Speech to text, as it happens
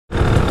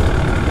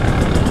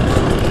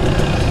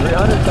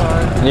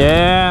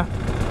Yeah,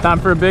 time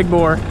for a big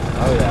bore.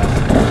 Oh yeah.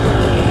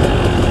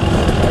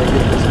 Gotta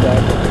get this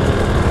back.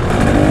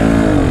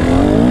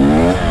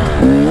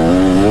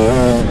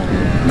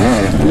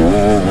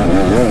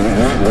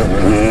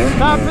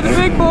 Time for the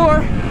big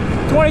bore.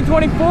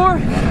 2024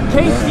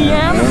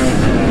 KTM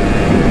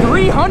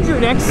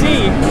 300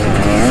 XC.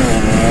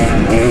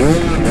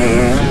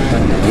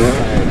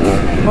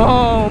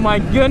 Oh my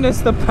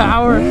goodness, the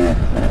power.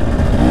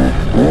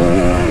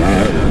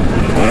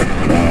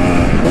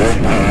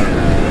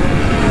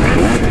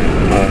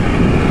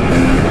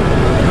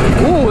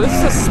 Ooh, this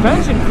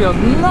suspension feels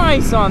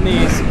nice on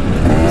these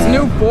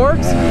new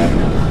forks.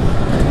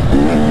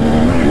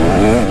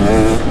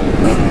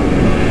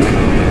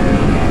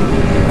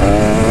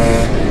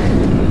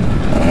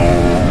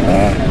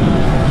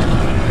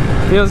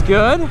 Feels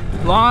good, a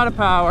lot of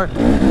power.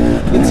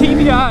 The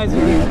TBIs,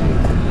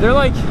 they're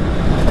like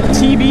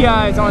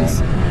TBIs on,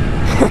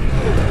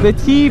 the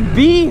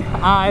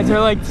TBIs are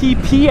like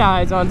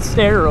TPIs on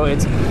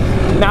steroids.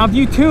 Now if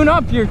you tune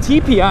up your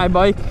TPI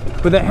bike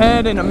with a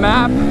head and a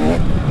map,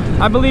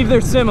 I believe they're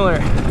similar.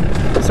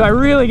 So I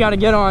really got to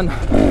get on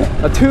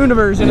a tuned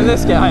version of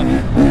this guy.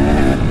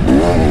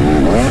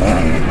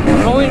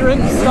 I've only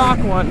ridden stock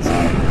ones.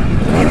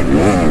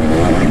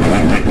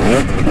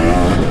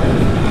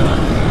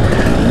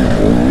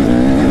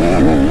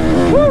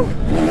 Woo!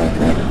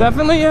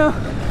 Definitely a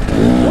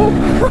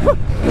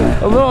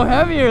little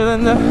heavier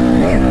than the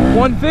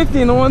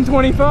 150 and the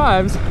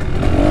 125s.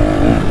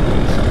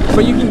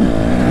 But you can,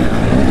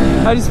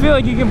 I just feel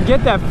like you can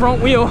get that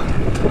front wheel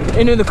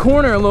into the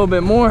corner a little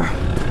bit more.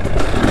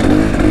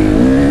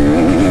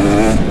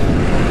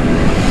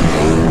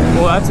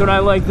 Well, that's what I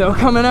like though,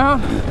 coming out.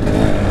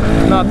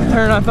 Not the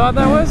turn I thought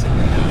that was.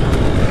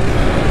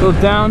 A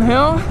little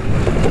downhill.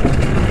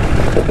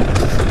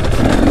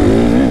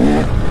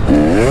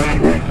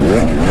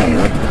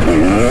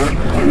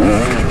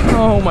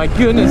 Oh my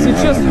goodness, it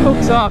just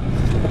hooks up.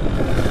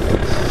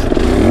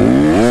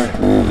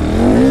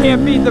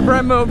 Can't beat the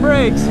Brembo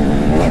brakes.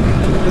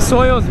 The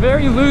soil is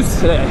very loose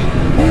today.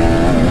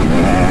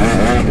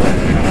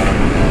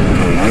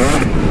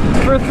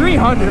 For a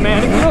 300,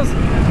 man, it feels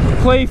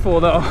playful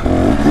though.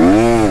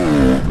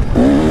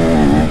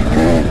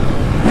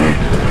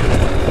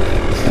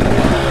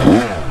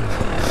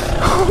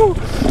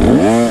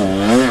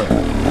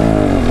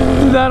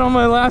 Did that on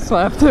my last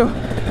lap too.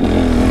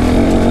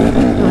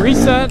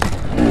 Reset.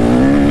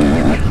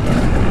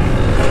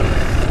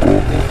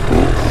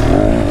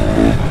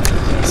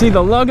 See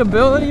the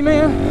luggability,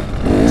 man?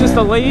 Just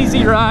a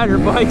lazy rider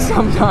bike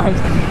sometimes.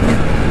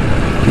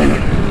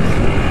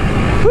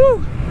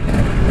 Woo!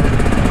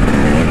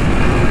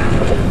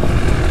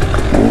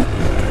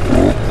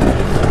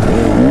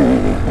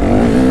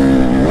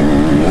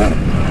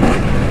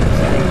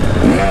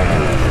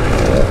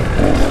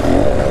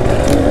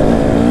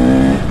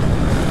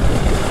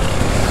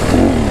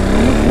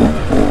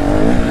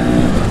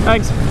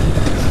 Thanks.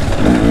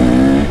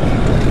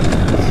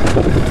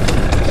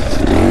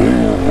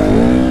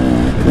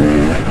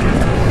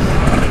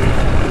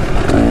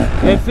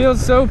 It feels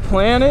so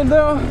planted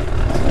though.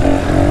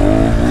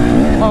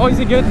 Always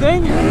a good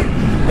thing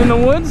in the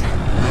woods.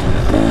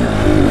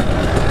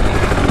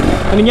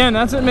 And again,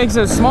 that's what makes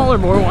those smaller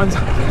bore ones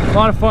a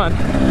lot of fun.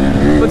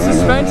 But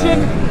suspension,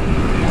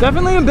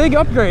 definitely a big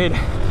upgrade.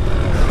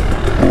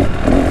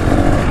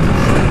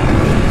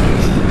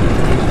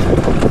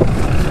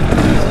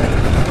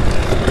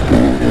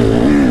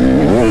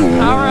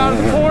 Power out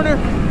of the corner,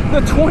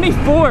 the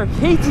 24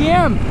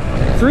 KTM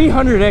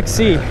 300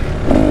 XC.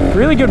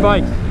 Really good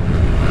bike.